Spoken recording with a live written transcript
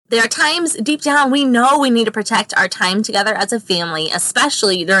There are times deep down we know we need to protect our time together as a family,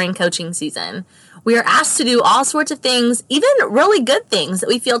 especially during coaching season. We are asked to do all sorts of things, even really good things that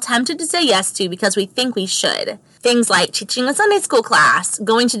we feel tempted to say yes to because we think we should. Things like teaching a Sunday school class,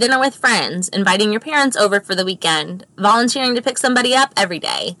 going to dinner with friends, inviting your parents over for the weekend, volunteering to pick somebody up every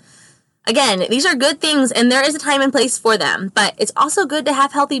day. Again, these are good things and there is a time and place for them, but it's also good to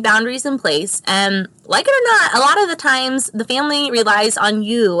have healthy boundaries in place. And like it or not, a lot of the times the family relies on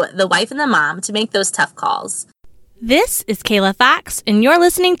you, the wife and the mom, to make those tough calls. This is Kayla Fox, and you're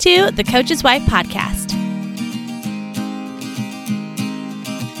listening to the Coach's Wife Podcast.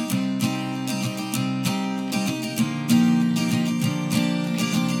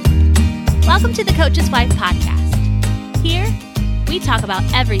 Welcome to the Coach's Wife Podcast. Here, we talk about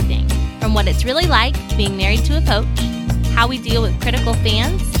everything from what it's really like being married to a coach, how we deal with critical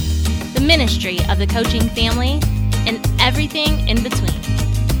fans, the ministry of the coaching family, and everything in between.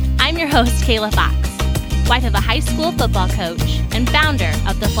 I'm your host, Kayla Fox, wife of a high school football coach and founder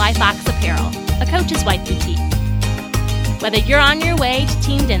of the Fly Fox Apparel, a coach's wife boutique. Whether you're on your way to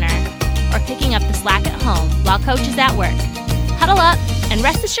team dinner or picking up the slack at home while coach is at work, huddle up and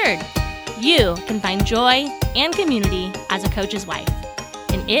rest assured, you can find joy and community as a coach's wife.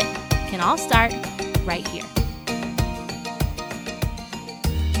 And it can all start right here.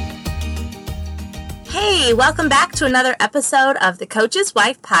 Hey, welcome back to another episode of the Coach's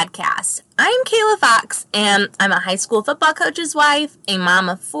Wife Podcast. I'm Kayla Fox, and I'm a high school football coach's wife, a mom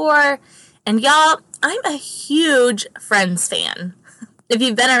of 4, and y'all, I'm a huge Friends fan. If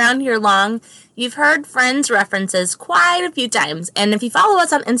you've been around here long, you've heard Friends references quite a few times, and if you follow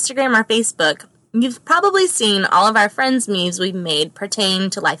us on Instagram or Facebook, you've probably seen all of our Friends memes we've made pertain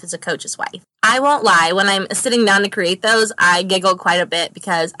to life as a coach's wife. I won't lie, when I'm sitting down to create those, I giggle quite a bit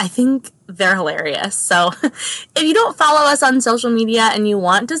because I think they're hilarious. So if you don't follow us on social media and you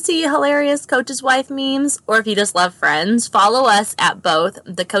want to see hilarious Coach's Wife memes, or if you just love Friends, follow us at both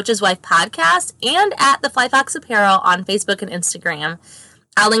the Coach's Wife Podcast and at the Fly Fox Apparel on Facebook and Instagram.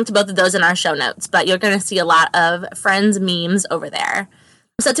 I'll link to both of those in our show notes, but you're going to see a lot of Friends memes over there.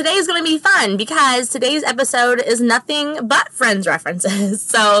 So today is going to be fun because today's episode is nothing but Friends references.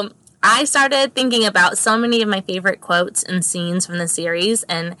 So I started thinking about so many of my favorite quotes and scenes from the series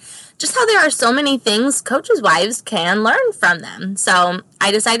and just how there are so many things coaches' wives can learn from them. So I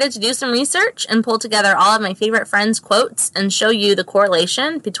decided to do some research and pull together all of my favorite Friends quotes and show you the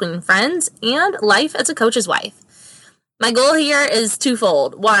correlation between Friends and life as a coach's wife. My goal here is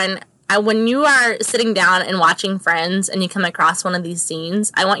twofold. One, when you are sitting down and watching Friends and you come across one of these scenes,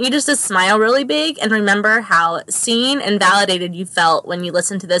 I want you just to smile really big and remember how seen and validated you felt when you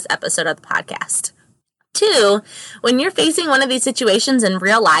listened to this episode of the podcast. 2, when you're facing one of these situations in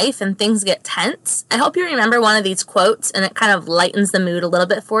real life and things get tense, I hope you remember one of these quotes and it kind of lightens the mood a little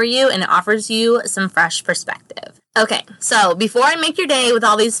bit for you and it offers you some fresh perspective. Okay, so before I make your day with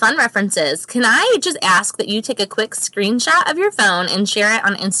all these fun references, can I just ask that you take a quick screenshot of your phone and share it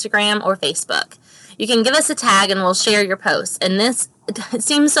on Instagram or Facebook? You can give us a tag and we'll share your posts. And this, it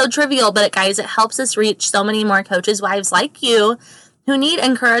seems so trivial, but guys, it helps us reach so many more coaches' wives like you who need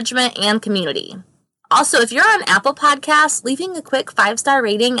encouragement and community. Also, if you're on Apple Podcasts, leaving a quick 5-star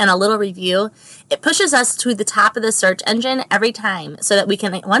rating and a little review, it pushes us to the top of the search engine every time so that we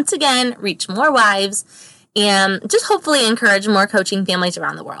can once again reach more wives and just hopefully encourage more coaching families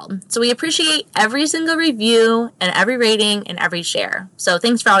around the world. So we appreciate every single review and every rating and every share. So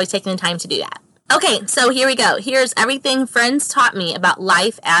thanks for always taking the time to do that. Okay, so here we go. Here's everything Friends taught me about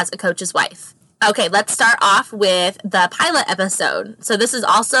life as a coach's wife. Okay, let's start off with the pilot episode. So this is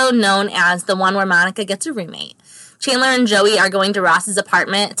also known as the one where Monica gets a roommate. Chandler and Joey are going to Ross's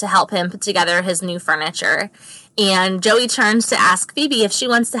apartment to help him put together his new furniture. And Joey turns to ask Phoebe if she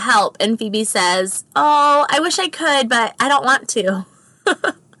wants to help. And Phoebe says, "Oh, I wish I could, but I don't want to."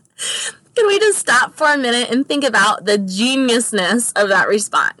 Can we just stop for a minute and think about the geniusness of that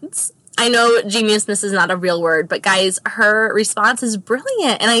response? I know geniusness is not a real word, but guys, her response is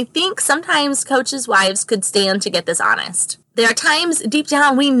brilliant. And I think sometimes coaches' wives could stand to get this honest. There are times deep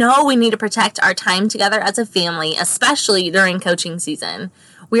down we know we need to protect our time together as a family, especially during coaching season.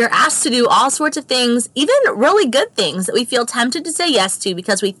 We are asked to do all sorts of things, even really good things that we feel tempted to say yes to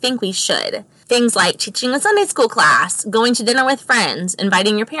because we think we should. Things like teaching a Sunday school class, going to dinner with friends,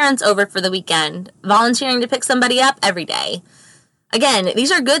 inviting your parents over for the weekend, volunteering to pick somebody up every day. Again,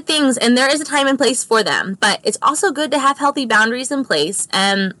 these are good things and there is a time and place for them, but it's also good to have healthy boundaries in place.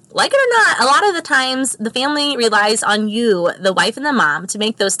 And like it or not, a lot of the times the family relies on you, the wife and the mom, to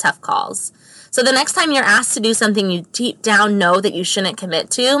make those tough calls. So the next time you're asked to do something you deep down know that you shouldn't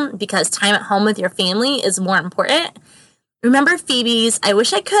commit to because time at home with your family is more important, Remember Phoebe's, I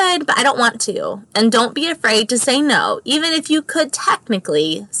wish I could, but I don't want to. And don't be afraid to say no, even if you could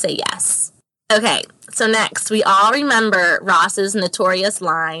technically say yes. Okay, so next, we all remember Ross's notorious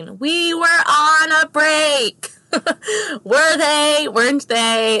line, we were on a break. Were they? Weren't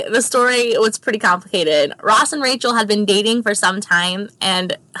they? The story was pretty complicated. Ross and Rachel had been dating for some time,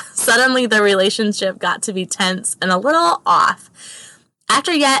 and suddenly their relationship got to be tense and a little off.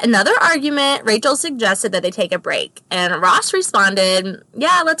 After yet another argument, Rachel suggested that they take a break, and Ross responded,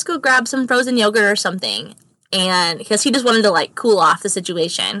 yeah, let's go grab some frozen yogurt or something, and because he just wanted to, cool off the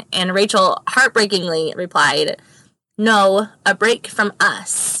situation, and Rachel heartbreakingly replied, no, a break from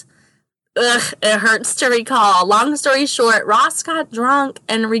us. Ugh, it hurts to recall. Long story short, Ross got drunk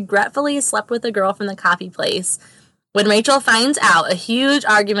and regretfully slept with a girl from the coffee place. When Rachel finds out, a huge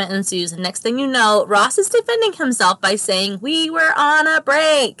argument ensues, and next thing you know, Ross is defending himself by saying, we were on a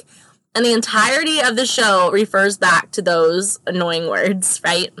break. And the entirety of the show refers back to those annoying words,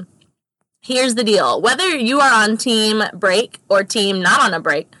 right? Here's the deal. Whether you are on team break or team not on a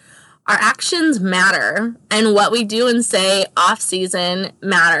break, our actions matter, and what we do and say off-season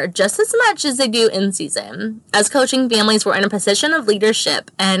matter just as much as they do in-season. As coaching families, we're in a position of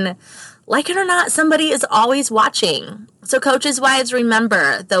leadership, and like it or not, somebody is always watching. So coaches' wives,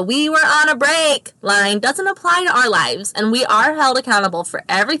 remember, the we were on a break line doesn't apply to our lives, and we are held accountable for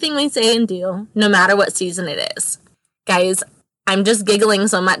everything we say and do, no matter what season it is. Guys, I'm just giggling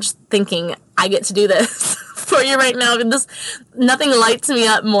so much thinking I get to do this for you right now. Nothing lights me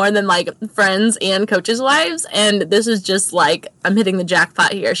up more than friends and coaches' wives, and this is just I'm hitting the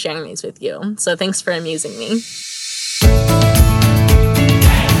jackpot here sharing these with you. So thanks for amusing me.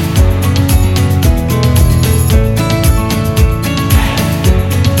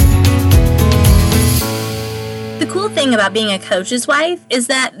 The cool thing about being a coach's wife is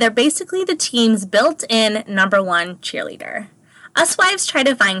that they're basically the team's built-in number one cheerleader. Us wives try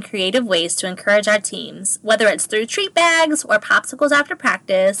to find creative ways to encourage our teams, whether it's through treat bags or popsicles after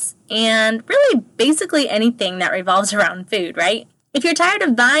practice, and really basically anything that revolves around food, right? If you're tired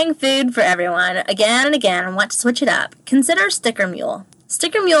of buying food for everyone again and again and want to switch it up, consider Sticker Mule.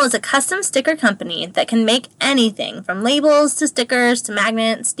 Sticker Mule is a custom sticker company that can make anything from labels to stickers to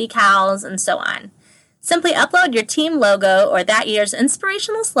magnets, decals, and so on. Simply upload your team logo or that year's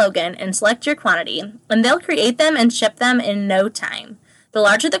inspirational slogan and select your quantity, and they'll create them and ship them in no time. The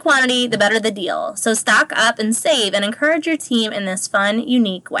larger the quantity, the better the deal. So stock up and save and encourage your team in this fun,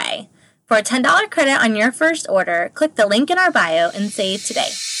 unique way. For a $10 credit on your first order, click the link in our bio and save today.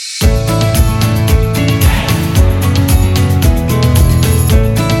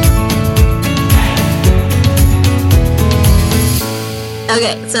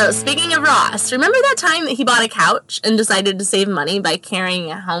 Okay, so speaking of Ross, remember that time that he bought a couch and decided to save money by carrying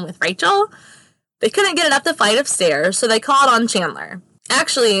it home with Rachel? They couldn't get it up the flight of stairs, so they called on Chandler.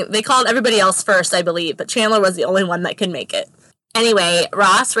 Actually, they called everybody else first, I believe, but Chandler was the only one that could make it. Anyway,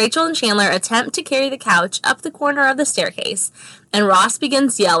 Ross, Rachel, and Chandler attempt to carry the couch up the corner of the staircase, and Ross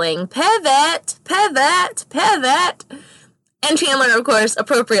begins yelling, pivot, pivot, pivot. And Chandler, of course,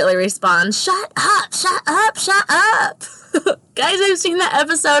 appropriately responds, shut up, shut up, shut up. Guys, I've seen that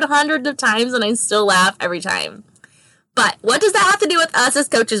episode hundreds of times and I still laugh every time. But what does that have to do with us as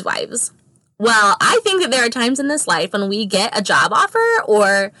coaches' wives? Well, I think that there are times in this life when we get a job offer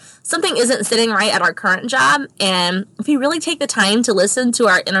or something isn't sitting right at our current job, and if we really take the time to listen to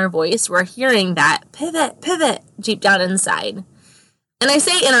our inner voice, we're hearing that pivot, pivot deep down inside. And I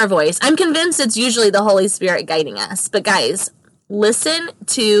say inner voice, I'm convinced it's usually the Holy Spirit guiding us. But guys, listen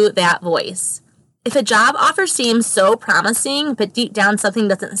to that voice. If a job offer seems so promising, but deep down something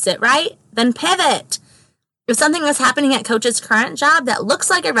doesn't sit right, then pivot. If something is happening at Coach's current job that looks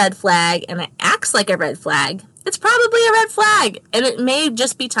like a red flag and it acts like a red flag, it's probably a red flag, and it may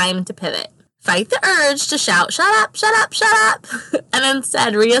just be time to pivot. Fight the urge to shout, shut up, shut up, shut up, and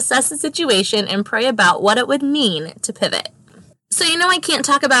instead reassess the situation and pray about what it would mean to pivot. So you know I can't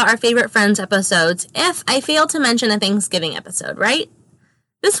talk about our favorite Friends episodes if I fail to mention a Thanksgiving episode, right?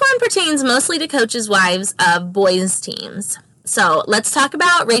 This one pertains mostly to coaches' wives of boys' teams. So let's talk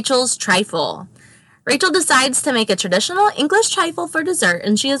about Rachel's trifle. Rachel decides to make a traditional English trifle for dessert,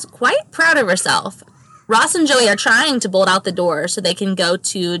 and she is quite proud of herself. Ross and Joey are trying to bolt out the door so they can go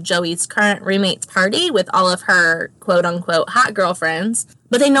to Joey's current roommate's party with all of her quote-unquote hot girlfriends,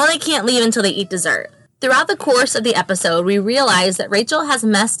 but they know they can't leave until they eat dessert. Throughout the course of the episode, we realize that Rachel has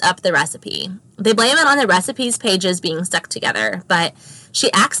messed up the recipe. They blame it on the recipe's pages being stuck together, but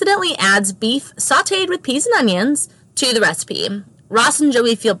she accidentally adds beef sautéed with peas and onions to the recipe. Ross and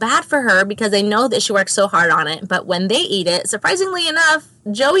Joey feel bad for her because they know that she worked so hard on it, but when they eat it, surprisingly enough,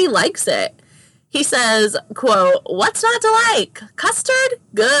 Joey likes it. He says, quote, "What's not to like? Custard?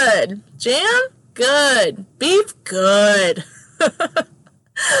 Good. Jam? Good. Beef? Good."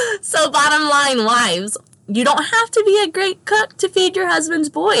 So bottom line, wives, you don't have to be a great cook to feed your husband's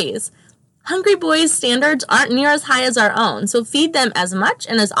boys. Hungry boys' standards aren't near as high as our own, so feed them as much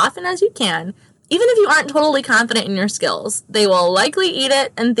and as often as you can. Even if you aren't totally confident in your skills, they will likely eat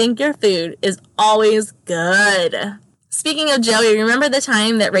it and think your food is always good. Speaking of Joey, remember the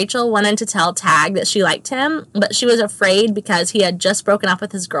time that Rachel wanted to tell Tag that she liked him, but she was afraid because he had just broken up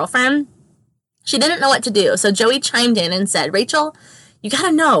with his girlfriend? She didn't know what to do, so Joey chimed in and said, "Rachel, you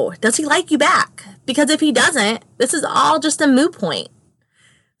gotta know, does he like you back? Because if he doesn't, this is all just a moot point."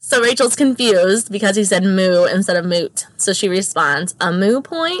 So Rachel's confused because he said moo instead of moot. So she responds, "A moo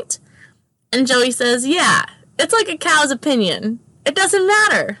point?" And Joey says, "Yeah, it's like a cow's opinion. It doesn't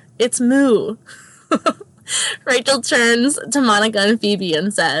matter. It's moo." Rachel turns to Monica and Phoebe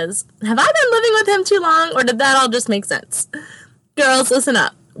and says, "Have I been living with him too long, or did that all just make sense?" Girls, listen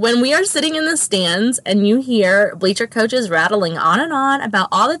up. When we are sitting in the stands and you hear bleacher coaches rattling on and on about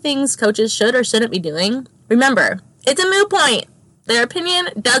all the things coaches should or shouldn't be doing, remember, it's a moot point. Their opinion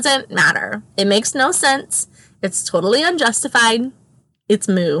doesn't matter. It makes no sense. It's totally unjustified. It's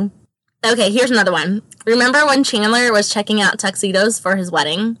moo. Okay, here's another one. Remember when Chandler was checking out tuxedos for his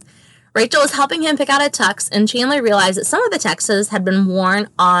wedding? Rachel was helping him pick out a tux, and Chandler realized that some of the tuxes had been worn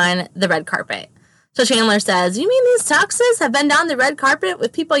on the red carpet. So Chandler says, "You mean these tuxes have been down the red carpet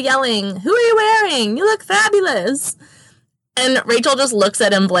with people yelling, 'Who are you wearing? You look fabulous.'" And Rachel just looks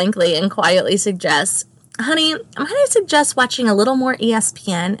at him blankly and quietly suggests, "Honey, I'm going to suggest watching a little more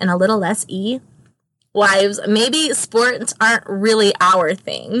ESPN and a little less E." Wives, maybe sports aren't really our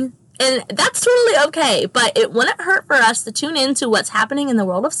thing. And that's totally okay, but it wouldn't hurt for us to tune into what's happening in the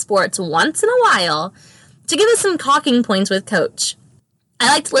world of sports once in a while to give us some talking points with Coach. I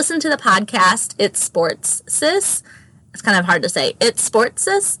like to listen to the podcast, It's Sports Sis. It's kind of hard to say. It's Sports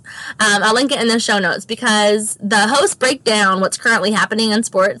Sis. I'll link it in the show notes because the hosts break down what's currently happening in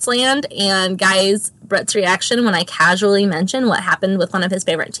sports land, and guys, Brett's reaction when I casually mention what happened with one of his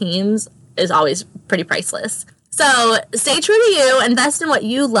favorite teams is always pretty priceless. So stay true to you, invest in what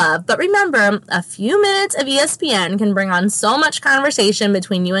you love, but remember, a few minutes of ESPN can bring on so much conversation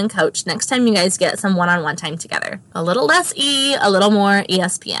between you and Coach next time you guys get some one-on-one time together. A little less E, a little more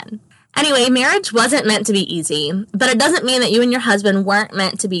ESPN. Anyway, marriage wasn't meant to be easy, but it doesn't mean that you and your husband weren't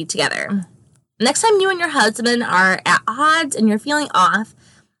meant to be together. Next time you and your husband are at odds and you're feeling off,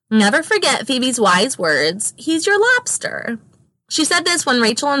 never forget Phoebe's wise words, "He's your lobster." She said this when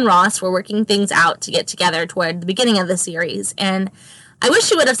Rachel and Ross were working things out to get together toward the beginning of the series, and I wish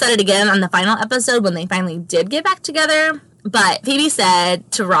she would have said it again on the final episode when they finally did get back together, but Phoebe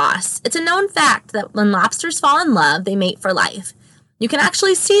said to Ross, "It's a known fact that when lobsters fall in love, they mate for life. You can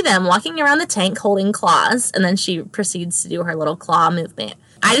actually see them walking around the tank holding claws," and then she proceeds to do her little claw movement.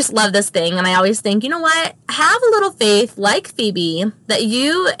 I just love this thing, and I always think, you know what? Have a little faith, like Phoebe, that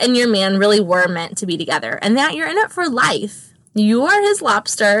you and your man really were meant to be together, and that you're in it for life. You are his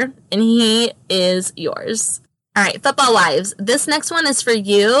lobster, and he is yours. All right, football wives, this next one is for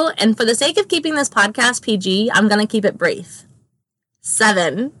you, and for the sake of keeping this podcast PG, I'm going to keep it brief.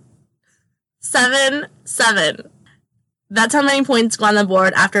 7. 7, 7. That's how many points go on the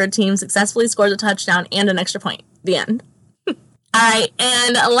board after a team successfully scores a touchdown and an extra point. The end. All right,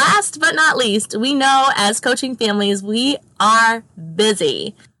 and last but not least, we know as coaching families, we are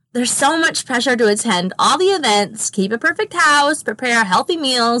busy. There's so much pressure to attend all the events, keep a perfect house, prepare healthy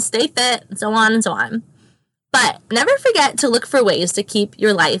meals, stay fit, and so on and so on. But never forget to look for ways to keep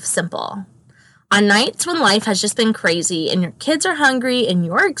your life simple. On nights when life has just been crazy and your kids are hungry and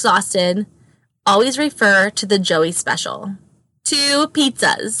you're exhausted, always refer to the Joey Special. 2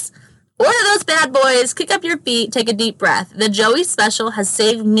 pizzas. Order those bad boys, kick up your feet, take a deep breath. The Joey Special has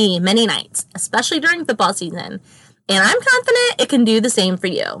saved me many nights, especially during football season. And I'm confident it can do the same for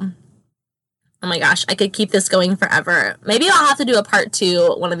you. Oh my gosh, I could keep this going forever. Maybe I'll have to do a part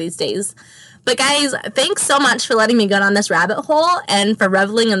 2 one of these days. But guys, thanks so much for letting me go down this rabbit hole and for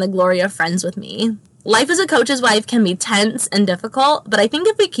reveling in the glory of friends with me. Life as a coach's wife can be tense and difficult, but I think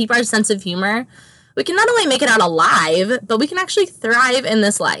if we keep our sense of humor, we can not only make it out alive, but we can actually thrive in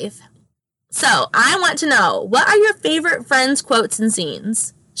this life. So I want to know, what are your favorite friends' quotes and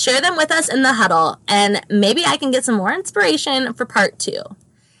scenes? Share them with us in the huddle, and maybe I can get some more inspiration for part 2.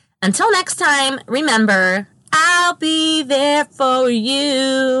 Until next time, remember, I'll be there for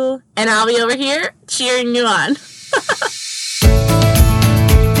you, and I'll be over here cheering you on.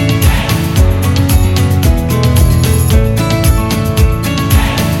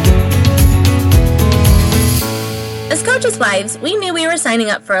 As Coach's wife, wives, we knew we were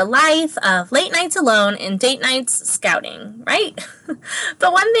signing up for a life of late nights alone and date nights scouting, right?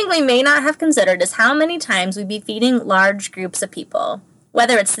 But one thing we may not have considered is how many times we'd be feeding large groups of people.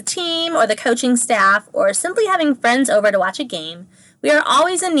 Whether it's the team or the coaching staff or simply having friends over to watch a game, we are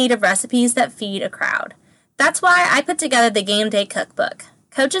always in need of recipes that feed a crowd. That's why I put together the Game Day Cookbook.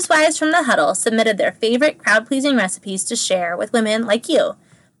 Coaches' wives from the huddle submitted their favorite crowd-pleasing recipes to share with women like you.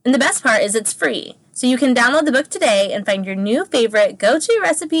 And the best part is it's free, so you can download the book today and find your new favorite go-to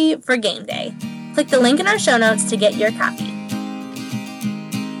recipe for game day. Click the link in our show notes to get your copy.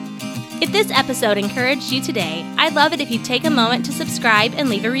 If this episode encouraged you today, I'd love it if you'd take a moment to subscribe and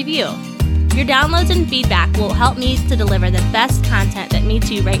leave a review. Your downloads and feedback will help me to deliver the best content that meets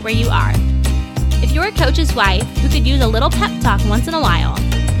you right where you are. If you're a coach's wife who could use a little pep talk once in a while,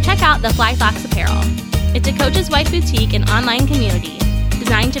 check out the Fly Fox Apparel. It's a coach's wife boutique and online community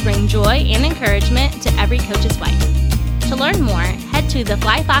designed to bring joy and encouragement to every coach's wife. To learn more, head to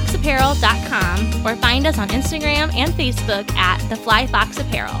theflyfoxapparel.com or find us on Instagram and Facebook at The Fly Fox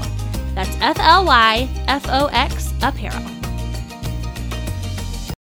Apparel. That's FLYFOX Apparel.